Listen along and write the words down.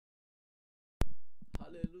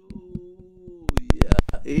Hallelujah.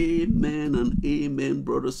 Amen and amen,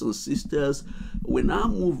 brothers and sisters. We now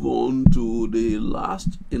move on to the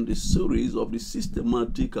last in the series of the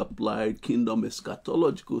systematic applied kingdom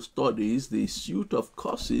eschatological studies, the suite of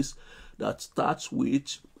courses that starts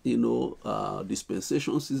with,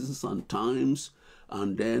 dispensation, seasons, and times,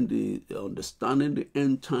 and then the understanding the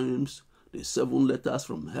end times, the seven letters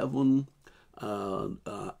from heaven,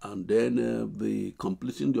 and then the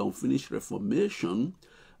completing the unfinished reformation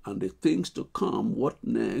and the things to come, what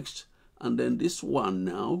next, and then this one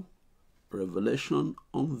now, Revelation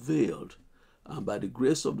Unveiled. And by the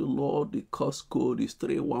grace of the Lord, the course code is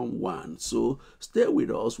 311. So stay with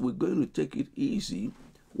us. We're going to take it easy.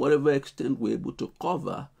 Whatever extent we're able to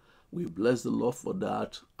cover, we bless the Lord for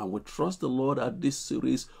that. And we trust the Lord that this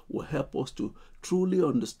series will help us to truly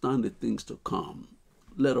understand the things to come.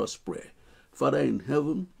 Let us pray. Father in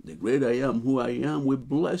heaven, the great I am who I am, we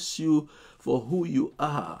bless you for who you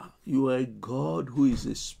are. You are a God who is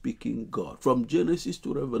a speaking God. From Genesis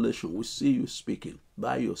to Revelation, we see you speaking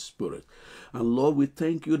by your Spirit. And Lord, we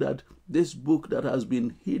thank you that this book that has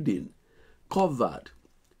been hidden, covered,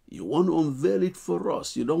 you want to unveil it for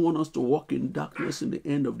us. You don't want us to walk in darkness in the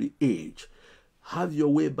end of the age. Have your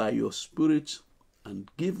way by your Spirit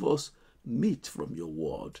and give us meat from your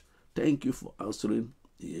word. Thank you for answering.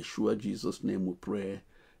 In Yeshua Jesus' name we pray.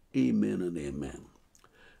 Amen and amen.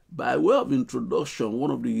 By way of introduction,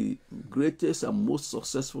 one of the greatest and most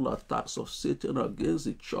successful attacks of Satan against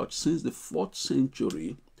the church since the 4th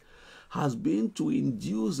century has been to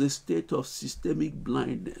induce a state of systemic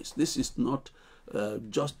blindness. This is not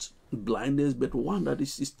just blindness, but one that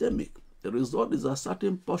is systemic. The result is that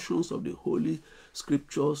certain portions of the Holy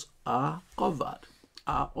Scriptures are covered,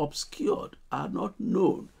 are obscured, are not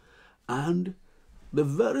known, and the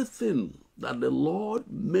very thing that the Lord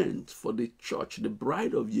meant for the church, the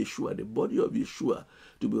bride of Yeshua, the body of Yeshua,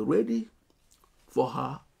 to be ready for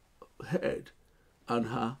her head and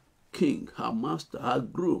her king, her master, her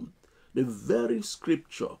groom, the very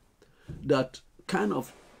scripture that kind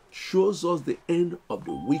of shows us the end of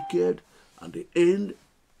the wicked and the end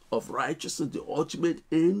of righteousness, the ultimate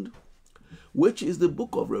end, which is the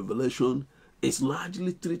book of Revelation, is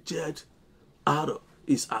largely treated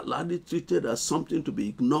as something to be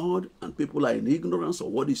ignored, and people are in ignorance of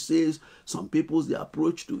what it says. Some people's the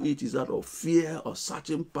approach to it is that of fear of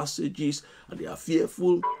certain passages, and they are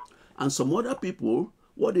fearful. And some other people,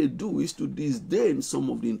 what they do is to disdain some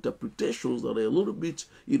of the interpretations that are a little bit,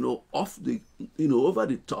 off the, over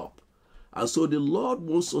the top. And so the Lord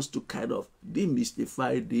wants us to kind of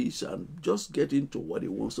demystify this and just get into what he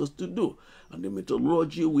wants us to do. And the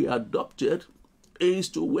methodology we adopted is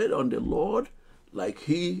to wait on the Lord, like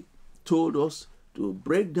he told us, to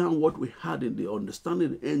break down what we had in the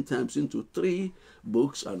understanding the end times into 3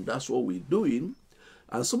 books, and that's what we're doing.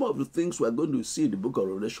 And some of the things we're going to see in the book of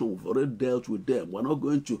Revelation, we've already dealt with them. We're not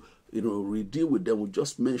going to, re-deal with them. We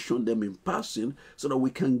just mention them in passing so that we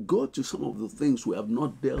can go to some of the things we have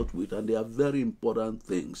not dealt with, and they are very important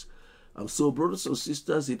things. And so, brothers and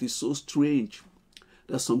sisters, it is so strange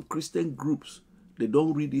that some Christian groups, they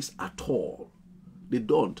don't read this at all. They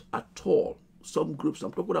don't at all. Some groups,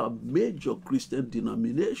 I'm talking about major Christian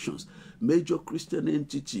denominations, major Christian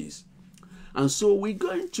entities. And so we're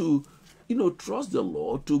going to, trust the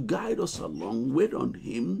Lord to guide us along, wait on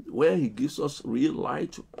him, where he gives us real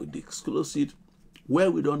light with the exclusive.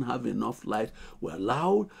 Where we don't have enough light, we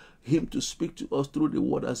allow him to speak to us through the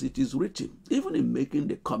word as it is written. Even in making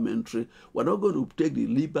the commentary, we're not going to take the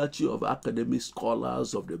liberty of academic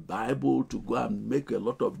scholars of the Bible to go and make a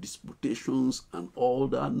lot of disputations and all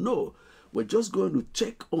that. No. We're just going to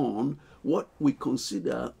take on what we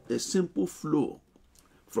consider a simple flow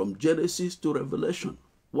from Genesis to Revelation.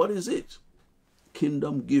 What is it?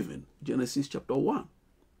 Kingdom giving, Genesis chapter 1.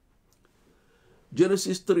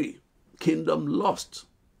 Genesis 3, kingdom lost.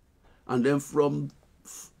 And then from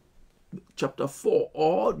chapter 4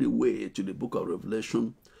 all the way to the book of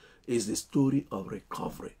Revelation is the story of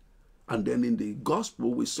recovery. And then in the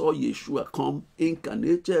gospel, we saw Yeshua come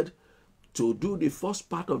incarnated to do the first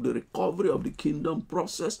part of the recovery of the kingdom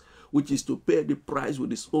process, which is to pay the price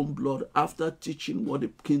with his own blood after teaching what the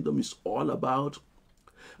kingdom is all about.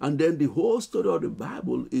 And then the whole story of the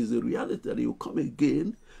Bible is the reality that he will come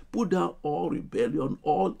again, put down all rebellion,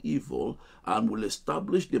 all evil, and will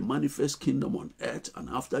establish the manifest kingdom on earth. And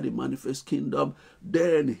after the manifest kingdom,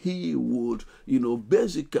 then he would,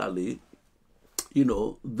 basically,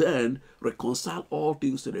 then reconcile all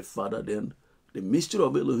things to the Father. Then the mystery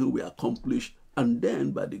of Elohim will accomplish, and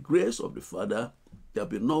then by the grace of the Father, there'll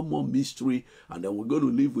be no more mystery, and then we're going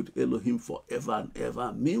to live with Elohim forever and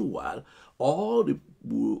ever. Meanwhile, all the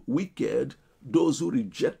wicked those who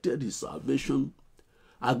rejected his salvation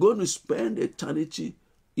are going to spend eternity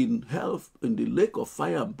in hell, in the lake of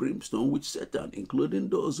fire and brimstone with Satan, including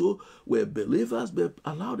those who were believers but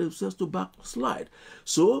allowed themselves to backslide.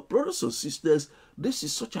 So, brothers and sisters, this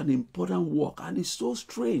is such an important work, and it's so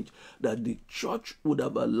strange that the church would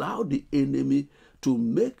have allowed the enemy to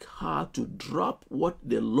make her to drop what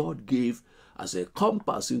the Lord gave as a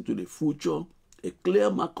compass into the future, a clear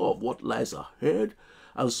marker of what lies ahead.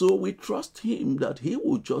 And so we trust him that he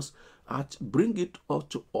will just bring it up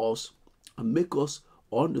to us and make us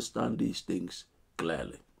understand these things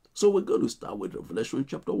clearly. So we're going to start with Revelation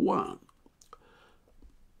chapter 1.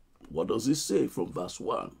 What does it say from verse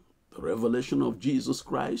 1? The revelation of Jesus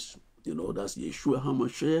Christ, that's Yeshua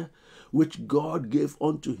HaMashiach, which God gave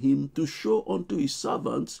unto him to show unto his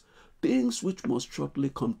servants things which must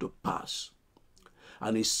shortly come to pass.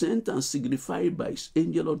 And he sent and signified by his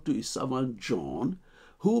angel unto his servant John,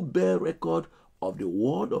 who bear record of the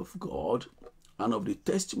word of God and of the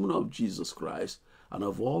testimony of Jesus Christ and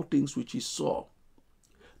of all things which he saw.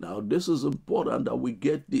 Now, this is important that we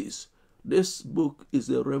get this. This book is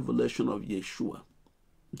a revelation of Yeshua.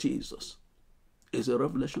 Jesus is a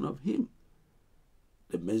revelation of him,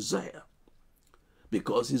 the Messiah,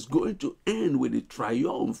 because he's going to end with the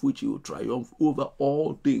triumph which he will triumph over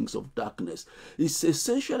all things of darkness. It's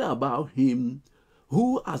essentially about him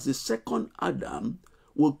who, as the second Adam,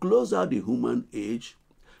 will close out the human age.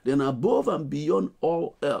 Then above and beyond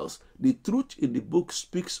all else, the truth in the book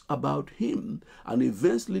speaks about him and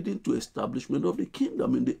events leading to establishment of the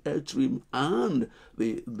kingdom in the earth realm and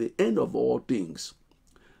the end of all things.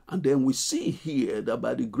 And then we see here that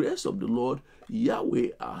by the grace of the Lord, Yahweh,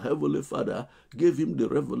 our Heavenly Father, gave him the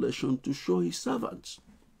revelation to show his servants.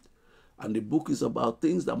 And the book is about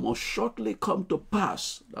things that must shortly come to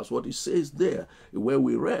pass. That's what it says there, where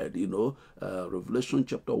we read, Revelation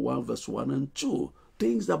chapter 1, verse 1 and 2.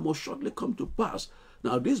 Things that must shortly come to pass.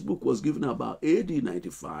 Now, this book was given about AD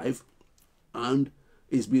 95, and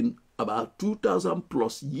it's been about 2,000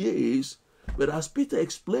 plus years. But as Peter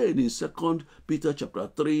explained in 2 Peter chapter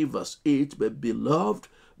 3, verse 8, but beloved,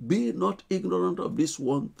 be not ignorant of this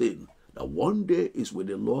one thing, that one day is with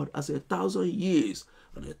the Lord as 1,000 years,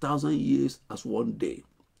 and 1,000 years as one day.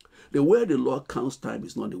 The way the Lord counts time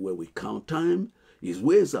is not the way we count time. His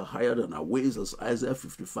ways are higher than our ways, as Isaiah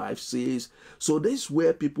 55 says. So this is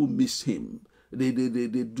where people miss him. They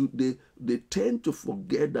tend to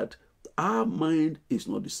forget that our mind is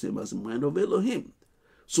not the same as the mind of Elohim.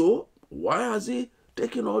 So why has he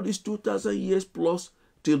taken all these 2,000 years plus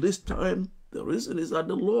till this time? The reason is that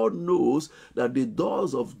the Lord knows that the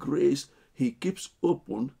doors of grace he keeps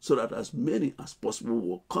open so that as many as possible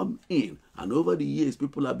will come in. And over the years,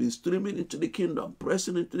 people have been streaming into the kingdom,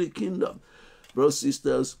 pressing into the kingdom. Brothers and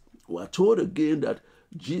sisters, we are told again that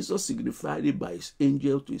Jesus signified it by his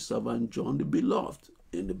angel to his servant John the beloved.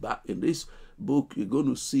 In this book, you're going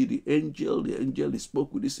to see the angel. The angel, he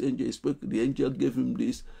spoke with this angel. The angel gave him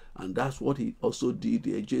this, and that's what he also did,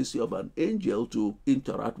 the agency of an angel to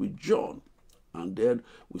interact with John. And then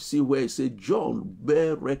we see where it said, John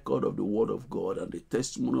bear record of the word of God and the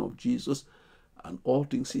testimony of Jesus and all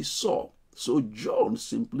things he saw. So John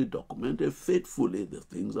simply documented faithfully the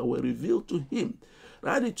things that were revealed to him.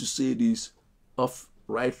 I need to say this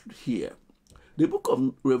right here. The book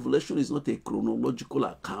of Revelation is not a chronological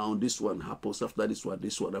account. This one happens after this one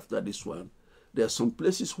after this one. There are some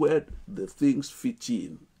places where the things fit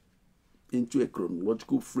into a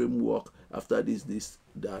chronological framework after this,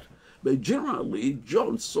 that. But generally,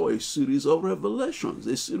 John saw a series of revelations,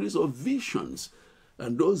 a series of visions.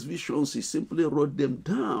 And those visions, he simply wrote them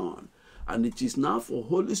down. And it is now for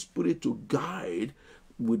Holy Spirit to guide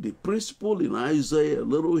with the principle in Isaiah, a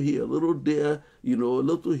little here, a little there, a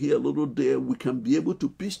little here, a little there. We can be able to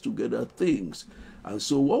piece together things. And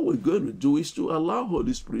so what we're going to do is to allow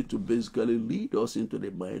Holy Spirit to basically lead us into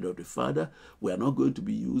the mind of the Father. We are not going to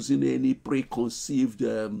be using any preconceived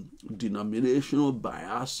denominational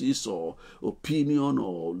biases or opinion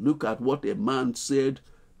or look at what a man said.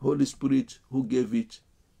 Holy Spirit, who gave it,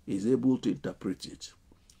 is able to interpret it.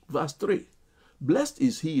 Verse 3, blessed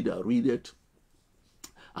is he that readeth,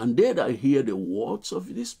 and they that hear the words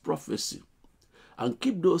of this prophecy, and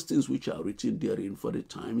keep those things which are written therein, for the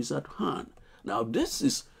time is at hand. Now, this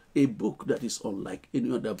is a book that is unlike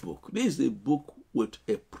any other book. This is a book with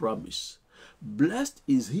a promise. Blessed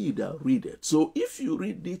is he that readeth. So if you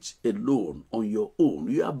read it alone, on your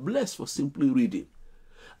own, you are blessed for simply reading.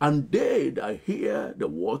 And they that hear the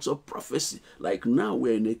words of prophecy, like now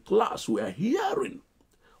we're in a class, we are hearing,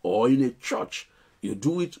 or in a church, you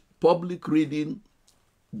do it public reading.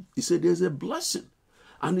 He said there's a blessing.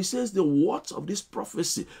 And he says the words of this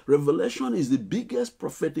prophecy. Revelation is the biggest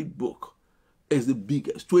prophetic book. It's the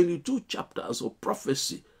biggest. 22 chapters of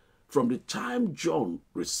prophecy. From the time John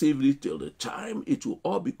received it till the time it will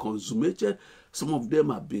all be consummated. Some of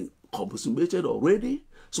them have been consummated already.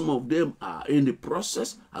 Some of them are in the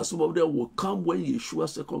process. And some of them will come when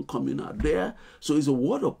Yeshua's second coming are there. So it's a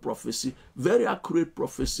word of prophecy. Very accurate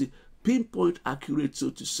prophecy. Pinpoint accurate,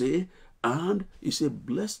 so to say. And he said,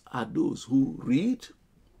 blessed are those who read.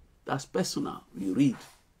 That's personal. You read.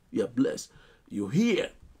 You are blessed. You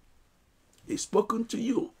hear. It's spoken to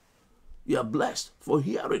you. You are blessed for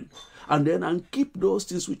hearing. And then and keep those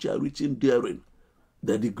things which are written therein.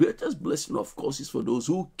 Then the greatest blessing, of course, is for those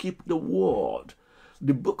who keep the word.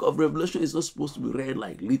 The book of Revelation is not supposed to be read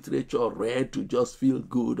like literature, read to just feel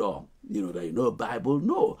good or, that you know a Bible.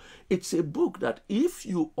 No, it's a book that if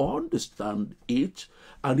you understand it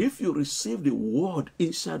and if you receive the word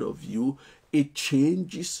inside of you, it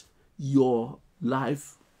changes your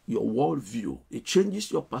life, your worldview. It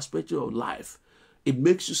changes your perspective of life. It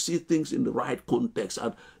makes you see things in the right context.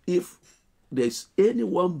 And if there's any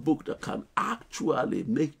one book that can actually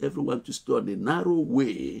make everyone to stay on the narrow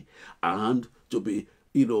way and to be,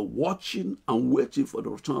 watching and waiting for the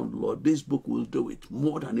return of the Lord, this book will do it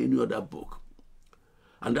more than any other book.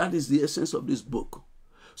 And that is the essence of this book.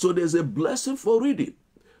 So there's a blessing for reading.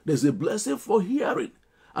 There's a blessing for hearing.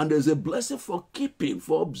 And there's a blessing for keeping,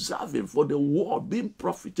 for observing, for the word being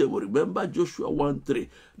profitable. Remember Joshua 1:3,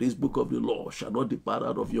 this book of the law shall not depart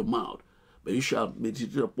out of your mouth, but you shall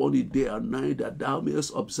meditate upon it day and night, that thou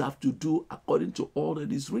mayest observe to do according to all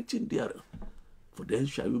that is written there. For then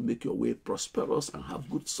shall you make your way prosperous and have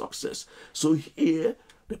good success. So here,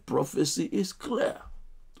 the prophecy is clear.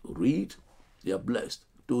 To read, you are blessed.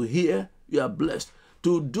 To hear, you are blessed.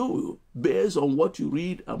 To do, based on what you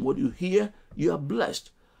read and what you hear, you are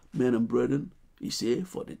blessed. Men and brethren, he said,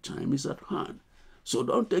 for the time is at hand. So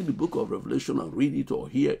don't take the book of Revelation and read it or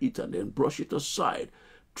hear it and then brush it aside.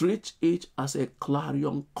 Treat it as a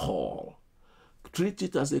clarion call. Treat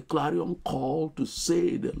it as a clarion call to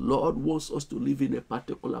say the Lord wants us to live in a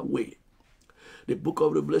particular way. The book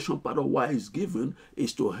of Revelation, part of why it's given,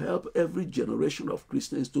 is to help every generation of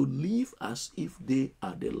Christians to live as if they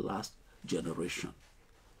are the last generation.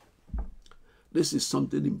 This is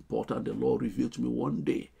something important the Lord revealed to me one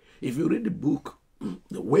day. If you read the book,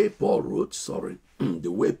 the way Paul wrote,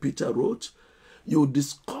 the way Peter wrote, you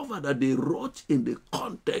discover that they wrote in the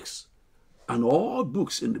context, and all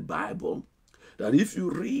books in the Bible, that if you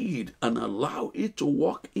read and allow it to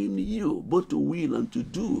work in you, both to will and to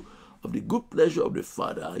do of the good pleasure of the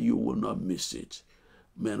Father, you will not miss it.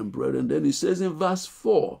 Men and brethren, then he says in verse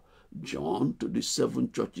 4, John to the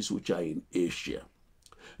 7 churches which are in Asia.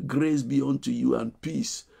 Grace be unto you and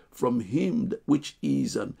peace from him which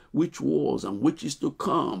is and which was and which is to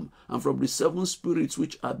come, and from the 7 spirits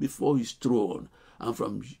which are before his throne, and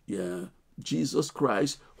from Jesus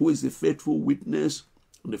Christ, who is the faithful witness,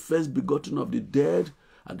 the first begotten of the dead,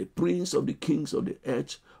 and the prince of the kings of the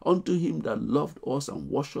earth, unto him that loved us and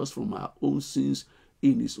washed us from our own sins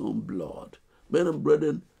in his own blood. Men and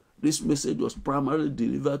brethren, this message was primarily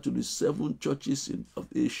delivered to the 7 churches of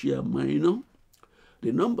Asia Minor.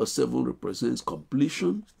 The number 7 represents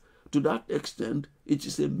completion. To that extent, it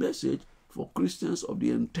is a message for Christians of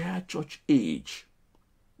the entire church age.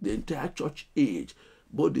 The entire church age.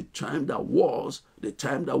 Both the time that was, the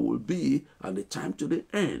time that will be, and the time to the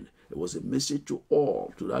end. It was a message to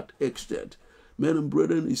all to that extent. Men and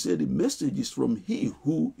brethren, he said the message is from he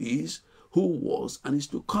who is, who was, and is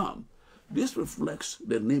to come. This reflects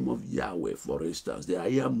the name of Yahweh, for instance. The I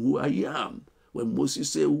am who I am. When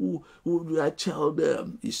Moses said, who do I tell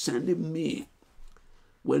them? He's sending me.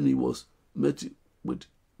 When he was met with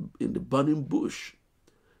in the burning bush,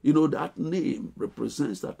 that name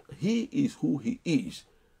represents that he is who he is.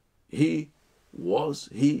 He was,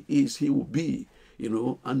 he is, he will be,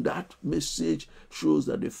 and that message shows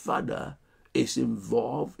that the Father is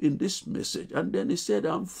involved in this message. And then he said,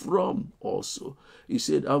 I'm from also. He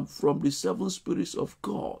said, I'm from the 7 spirits of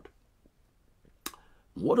God.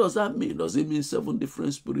 What does that mean? Does it mean 7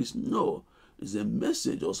 different spirits? No. It's a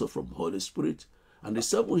message also from Holy Spirit. And the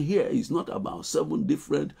 7 here is not about 7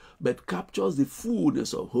 different, but captures the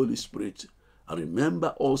fullness of Holy Spirit. And remember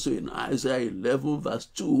also in Isaiah 11 verse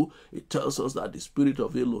 2, it tells us that the Spirit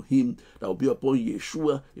of Elohim that will be upon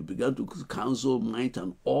Yeshua, he began to counsel, might,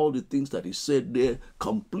 and all the things that he said there,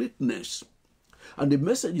 completeness. And the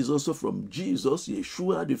message is also from Jesus,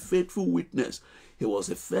 Yeshua, the faithful witness. He was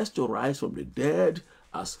the first to rise from the dead,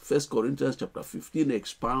 as 1 Corinthians chapter 15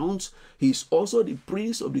 expounds. He is also the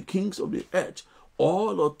prince of the kings of the earth.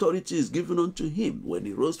 All authority is given unto him. When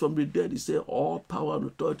he rose from the dead, he said, all power and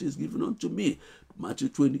authority is given unto me. Matthew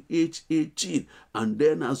 28:18. And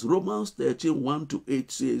then as Romans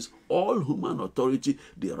 13:1-8 says, all human authority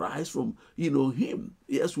derives from, him.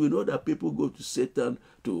 Yes, we know that people go to Satan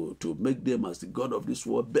to make them as the God of this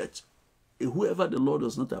world, but whoever the Lord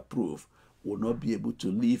does not approve will not be able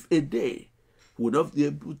to live a day, will not be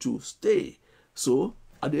able to stay. So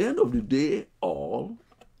at the end of the day, all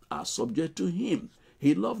are subject to him.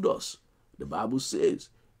 He loved us. The Bible says,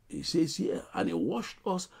 he says here, and he washed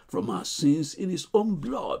us from our sins in his own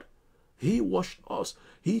blood. He washed us.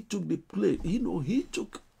 He took the place. He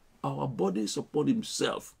took our bodies upon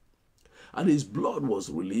himself. And his blood was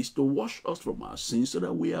released to wash us from our sins so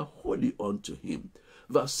that we are holy unto him.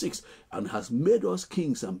 Verse 6, and has made us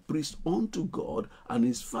kings and priests unto God and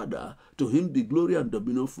his Father. To him be glory and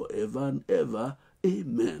dominion forever and ever.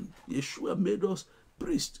 Amen. Yeshua made us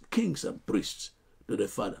priests, kings and priests to the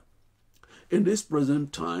Father. In this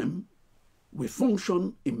present time, we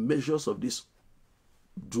function in measures of this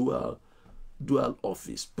dual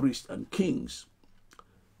office, priests and kings.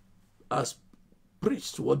 As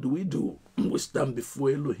priests, what do? We stand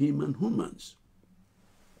before Elohim and humans.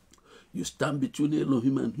 You stand between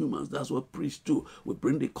Elohim and humans. That's what priests do. We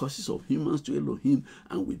bring the curses of humans to Elohim,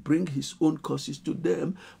 and we bring his own curses to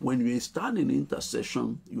them. When you stand in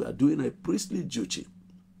intercession, you are doing a priestly duty.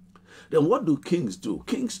 Then what do kings do?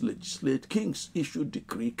 Kings legislate, kings issue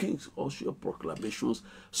decree, kings issue proclamations.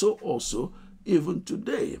 So also, even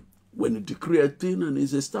today, when you decree a thing and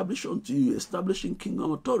it's established unto you, establishing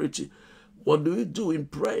kingdom authority, what do you do in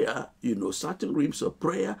prayer? Certain realms of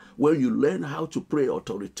prayer, where you learn how to pray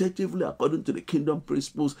authoritatively according to the kingdom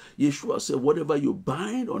principles. Yeshua said, whatever you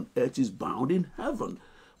bind on earth is bound in heaven.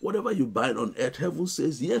 Whatever you bind on earth, heaven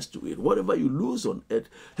says yes to it. Whatever you lose on earth,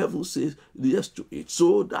 heaven says yes to it.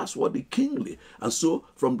 So that's what the kingly. And so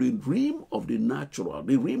from the realm of the natural,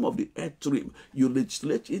 the realm of the earth realm, you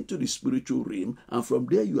legislate into the spiritual realm, and from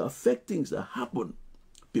there you affect things that happen.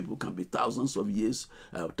 People can be thousands of years,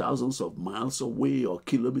 thousands of miles away or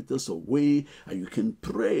kilometers away, and you can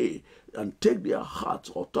pray and take their hearts,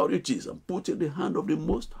 authorities, and put in the hand of the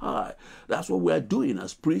Most High. That's what we are doing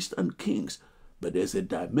as priests and kings. But there's a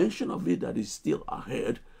dimension of it that is still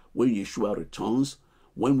ahead when Yeshua returns,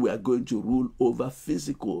 when we are going to rule over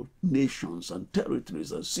physical nations and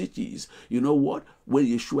territories and cities. You know what? When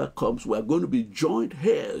Yeshua comes, we are going to be joint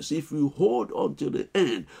heirs. If we hold on to the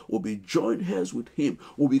end, we'll be joint heirs with him.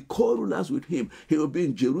 We'll be co-rulers with him. He will be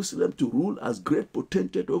in Jerusalem to rule as great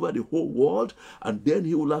potentate over the whole world, and then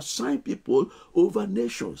he will assign people over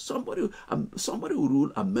nations. Somebody will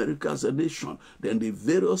rule America as a nation. Then the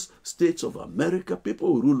various states of America,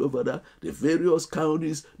 people will rule over that. The various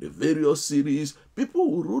counties, the various cities, people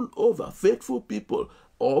will rule over, faithful people,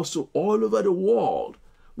 also all over the world.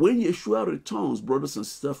 When Yeshua returns, brothers and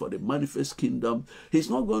sisters, for the manifest kingdom, he's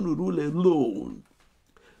not going to rule alone.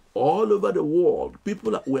 All over the world,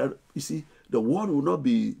 people where, the world will not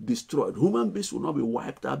be destroyed. Human beings will not be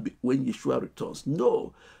wiped out when Yeshua returns.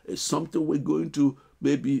 No, it's something we're going to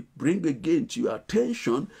maybe bring again to your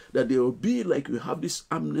attention, that there will be like you have this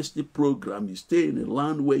amnesty program. You stay in a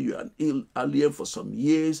land where you're an alien for some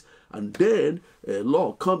years, and then a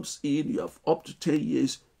law comes in, you have up to 10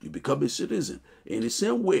 years, you become a citizen. In the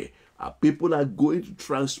same way, our people are going to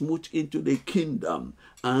transmute into the kingdom,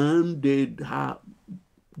 and they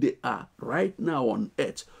are right now on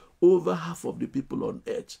earth. Over half of the people on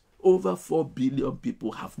earth, over 4 billion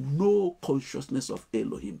people, have no consciousness of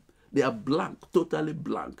Elohim. They are blank, totally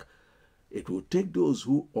blank. It will take those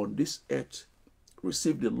who on this earth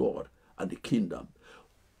receive the Lord and the kingdom,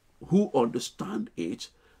 who understand it,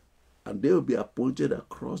 and they will be appointed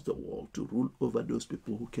across the world to rule over those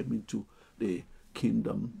people who came into the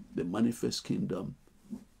kingdom, the manifest kingdom,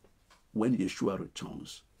 when Yeshua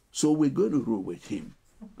returns. So we're going to rule with him,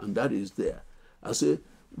 and that is there. I say,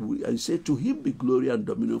 to him be glory and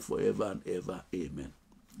dominion forever and ever. Amen.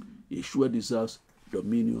 Yeshua deserves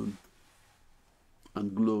dominion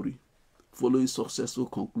and glory following successful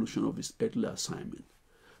conclusion of his earthly assignment.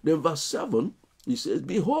 Then verse 7, he says,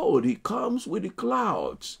 behold, he comes with the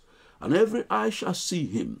clouds, and every eye shall see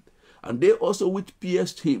him, and they also which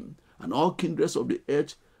pierced him, and all kindreds of the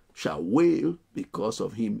earth shall wail because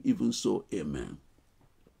of him. Even so, amen.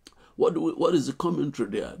 What is the commentary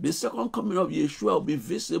there? The second coming of Yeshua will be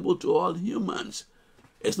visible to all humans.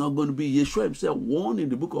 It's not going to be Yeshua himself warned in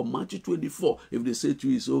the book of Matthew 24. If they say to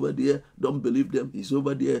you, he's over there, don't believe them. He's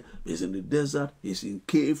over there. He's in the desert. He's in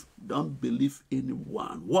cave. Don't believe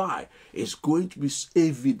anyone. Why? It's going to be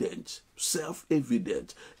evident,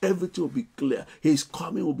 self-evident. Everything will be clear. His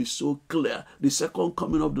coming will be so clear. The second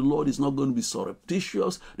coming of the Lord is not going to be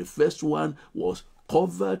surreptitious. The first one was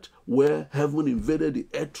covered, where heaven invaded the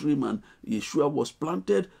earth realm and Yeshua was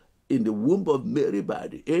planted in the womb of Mary by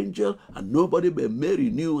the angel, and nobody but Mary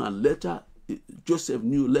knew, and later Joseph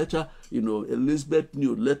knew, later Elizabeth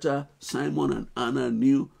knew, later Simon and Anna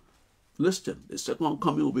knew. Listen, the second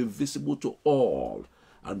coming will be visible to all,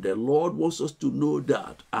 and the Lord wants us to know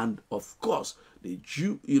that. And of course, the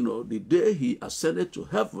day he ascended to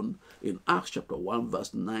heaven in Acts chapter 1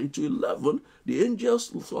 verse 9 to 11, the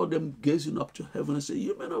angels saw them gazing up to heaven and said,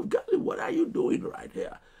 "You men of Galilee, what are you doing right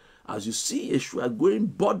here? As you see Yeshua going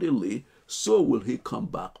bodily, so will he come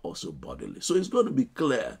back also bodily." So it's going to be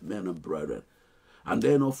clear, men and brethren. And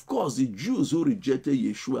then, of course, the Jews who rejected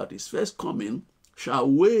Yeshua at his first coming shall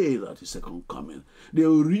wail at his second coming. They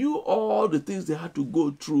will review all the things they had to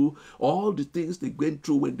go through, all the things they went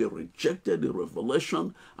through when they rejected the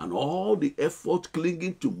revelation, and all the effort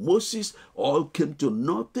clinging to Moses all came to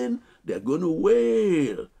nothing. They're going to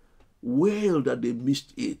wail. Wail that they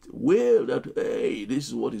missed it. Wail that, hey, this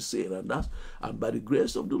is what he's saying. And by the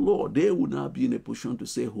grace of the Lord, they will now be in a position to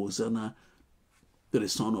say, Hosanna to the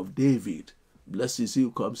Son of David. Blessed is he who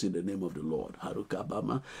comes in the name of the Lord.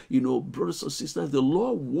 Harukabama. Brothers and sisters, the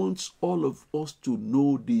Lord wants all of us to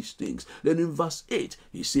know these things. Then in verse 8,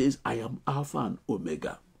 he says, I am Alpha and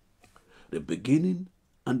Omega, the beginning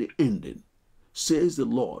and the ending, says the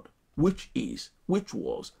Lord, which is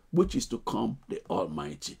to come, the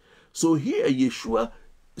Almighty. So here Yeshua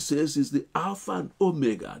says is the Alpha and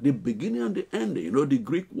Omega, the beginning and the ending. The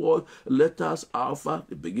Greek word letters Alpha,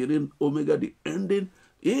 the beginning, Omega, the ending.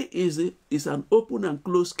 He is an open and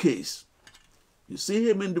closed case. You see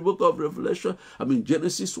him in the book of Revelation.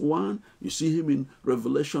 Genesis 1. You see him in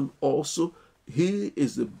Revelation also. He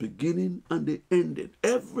is the beginning and the ending.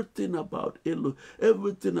 Everything about Elohim.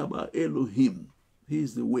 He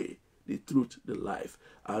is the way, the truth, the life.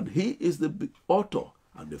 And he is the author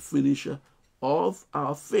and the finisher of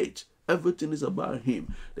our faith. Everything is about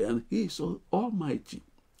him. Then he is so almighty.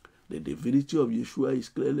 The divinity of Yeshua is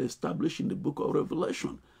clearly established in the book of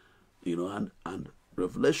Revelation. And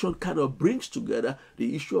Revelation kind of brings together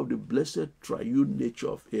the issue of the blessed triune nature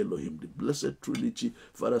of Elohim, the blessed Trinity,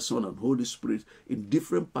 Father, Son, and Holy Spirit. In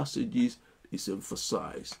different passages is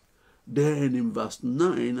emphasized. Then in verse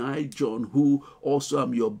 9, I, John, who also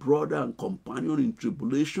am your brother and companion in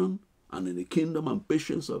tribulation and in the kingdom and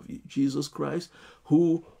patience of Jesus Christ,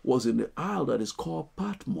 who was in the isle that is called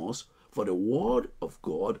Patmos, for the word of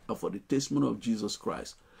God and for the testimony of Jesus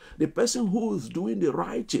Christ. The person who is doing the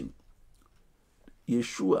writing,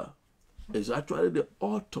 Yeshua, is actually the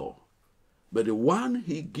author. But the one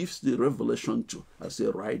he gives the revelation to, I say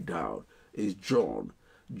write down, is John.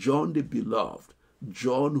 John the beloved.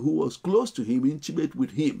 John who was close to him, intimate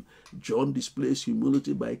with him. John displays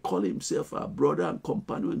humility by calling himself our brother and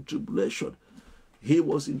companion in tribulation. He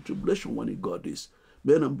was in tribulation when he got this.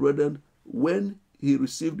 Men and brethren, when he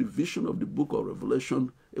received the vision of the book of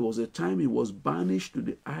Revelation, it was a time he was banished to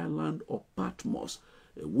the island of Patmos,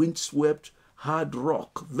 a windswept, hard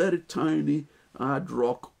rock, very tiny, hard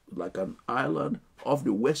rock, like an island off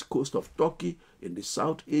the west coast of Turkey in the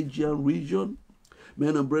South Asian region.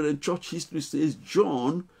 Men and brethren, church history says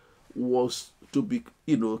John was to be,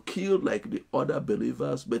 killed like the other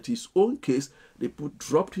believers, but his own case, they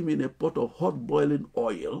dropped him in a pot of hot boiling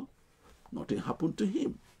oil. Nothing happened to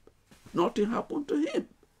him. Nothing happened to him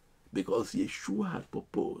because Yeshua had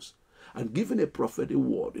proposed and given a prophetic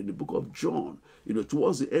word in the book of John.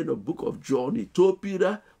 Towards the end of the book of John, he told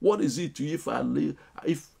Peter, what is it to you if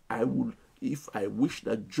I wish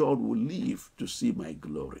that John will live to see my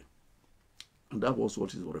glory? And that was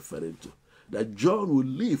what he's referring to. That John will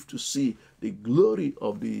live to see the glory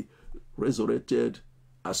of the resurrected,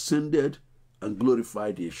 ascended, and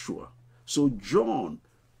glorified Yeshua. So John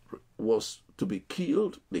was to be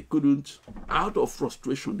killed. They couldn't. Out of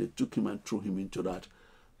frustration, they took him and threw him into that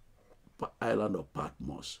island of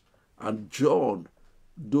Patmos. And John,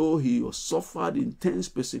 though he suffered intense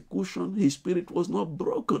persecution, his spirit was not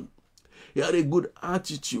broken. He had a good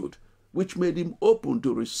attitude, which made him open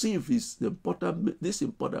to receive this important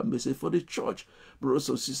message for the church. Brothers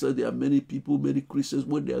and sisters, there are many people, many Christians,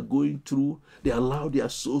 when they are going through, they allow their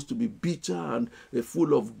souls to be bitter and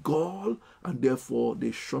full of gall, and therefore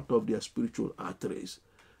they shut off their spiritual arteries.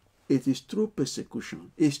 It is through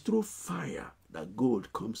persecution, it's through fire that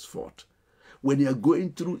gold comes forth. When you are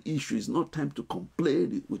going through issues, it's not time to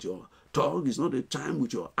complain with your tongue. It's not a time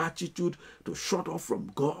with your attitude to shut off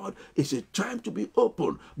from God. It's a time to be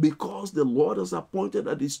open, because the Lord has appointed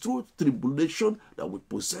that it's through tribulation that we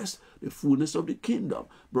possess the fullness of the kingdom.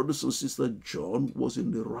 Brothers and sisters, John was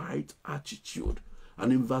in the right attitude.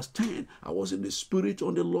 And in verse 10, I was in the Spirit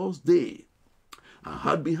on the Lord's day. I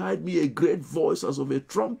heard behind me a great voice as of a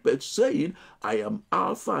trumpet, saying, I am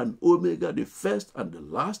Alpha and Omega, the first and the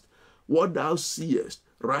last. What thou seest,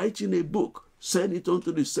 write in a book, send it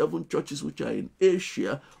unto the 7 churches which are in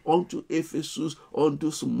Asia, unto Ephesus,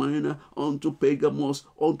 unto Smyrna, unto Pergamos,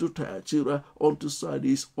 unto Thyatira, unto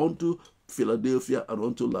Sardis, unto Philadelphia, and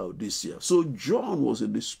unto Laodicea. So John was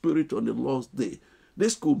in the Spirit on the Lord's day.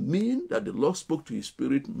 This could mean that the Lord spoke to his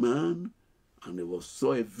spirit man, and he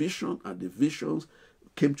saw a vision, and the visions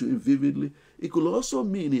came to him vividly. It could also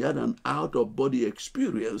mean he had an out-of-body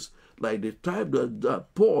experience, like the type that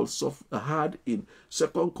Paul had in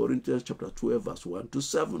 2 Corinthians chapter 12, verse 1 to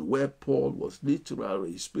 7, where Paul was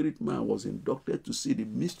literally, his spirit man was inducted to see the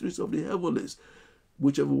mysteries of the heavens.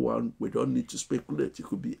 Whichever one, we don't need to speculate. It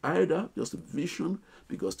could be either just a vision,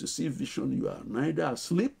 because to see vision, you are neither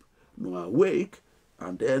asleep nor awake,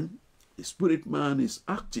 and then the spirit man is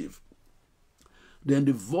active. Then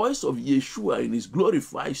the voice of Yeshua in his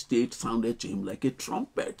glorified state sounded to him like a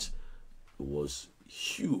trumpet. It was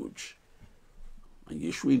huge. And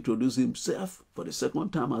Yeshua introduced himself for the second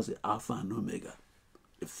time as the Alpha and Omega,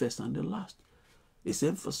 the first and the last. It's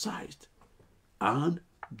emphasized. And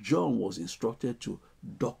John was instructed to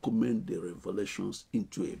document the revelations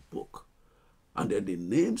into a book. And then the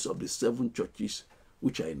names of the 7 churches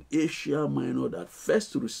which are in Asia Minor that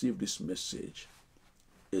first received this message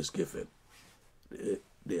is given.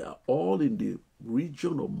 They are all in the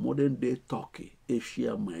region of modern-day Turkey,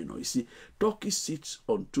 Asia Minor. You see, Turkey sits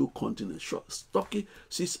on 2 continents. Turkey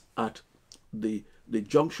sits at the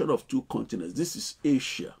junction of 2 continents. This is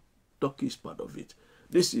Asia. Turkey is part of it.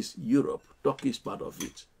 This is Europe. Turkey is part of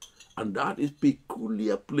it. And that is a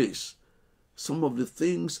peculiar place. Some of the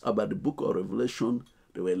things about the book of Revelation,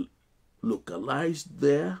 they were localized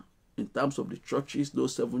there in terms of the churches.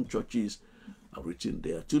 Those 7 churches are written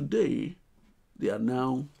there. Today, they are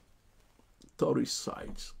now tourist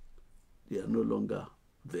sites. They are no longer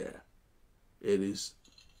there. It is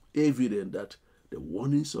evident that the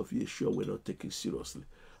warnings of Yeshua were not taken seriously.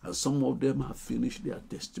 And some of them have finished their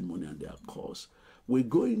testimony and their course. We're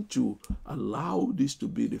going to allow this to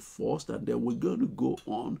be the first, and then we're going to go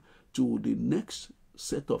on to the next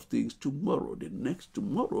set of things tomorrow. The next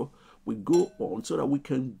tomorrow, we go on so that we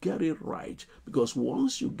can get it right. Because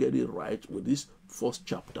once you get it right with this first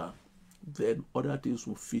chapter, then other things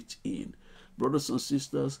will fit in. Brothers and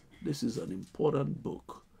sisters, this is an important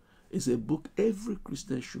book. It's a book every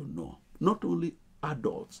Christian should know. Not only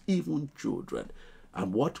adults, even children.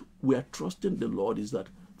 And what we are trusting the Lord is that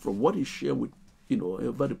from what he shared with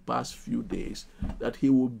over the past few days, that he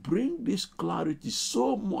will bring this clarity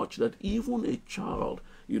so much that even a child,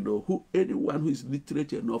 anyone who is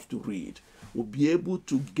literate enough to read, will be able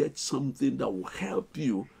to get something that will help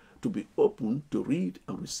you to be open to read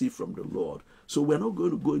and receive from the Lord. So we're not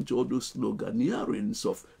going to go into all those sloganeerings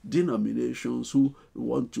of denominations who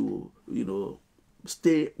want to,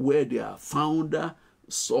 stay where their founder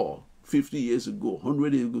saw 50 years ago,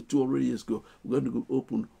 100 years ago, 200 years ago. We're going to go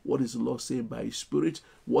open what is the Lord saying by his Spirit,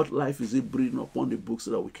 what life is he bringing upon the book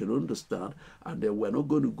so that we can understand. And then we're not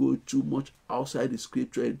going to go too much outside the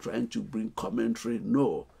scripture and trying to bring commentary.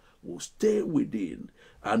 No, we'll stay within.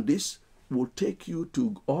 And this will take you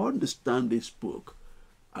to understand this book.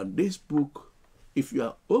 And this book, if you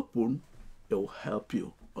are open, it will help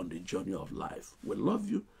you on the journey of life. We love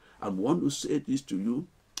you and want to say this to you.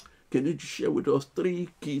 Can you share with us 3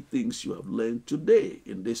 key things you have learned today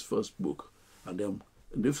in this first book and then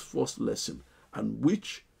in this first lesson, and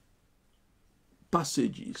which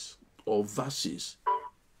passages or verses,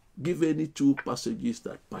 give any 2 passages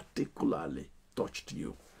that particularly touched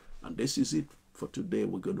you. And this is it for today.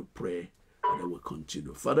 We're going to pray and then we'll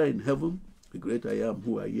continue. Father in heaven, the great I am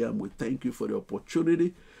who I am, we thank you for the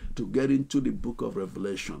opportunity to get into the book of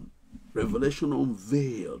Revelation. Revelation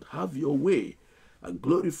Unveiled. Have your way and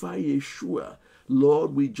glorify Yeshua.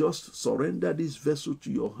 Lord, we just surrender this vessel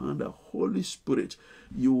to your hand. The Holy Spirit,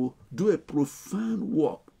 you do a profound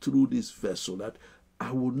work through this vessel, that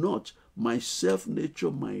I will not, my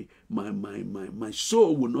self-nature, my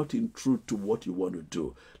soul will not intrude to what you want to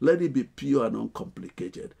do. Let it be pure and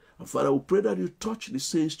uncomplicated. And Father, we pray that you touch the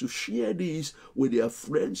saints to share these with their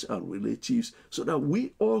friends and relatives so that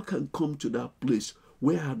we all can come to that place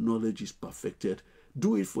where our knowledge is perfected,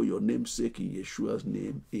 Do it for your name's sake, in Yeshua's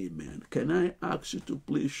name. Amen. Can I ask you to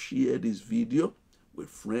please share this video with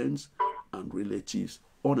friends and relatives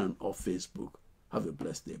on and off Facebook? Have a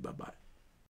blessed day. Bye-bye.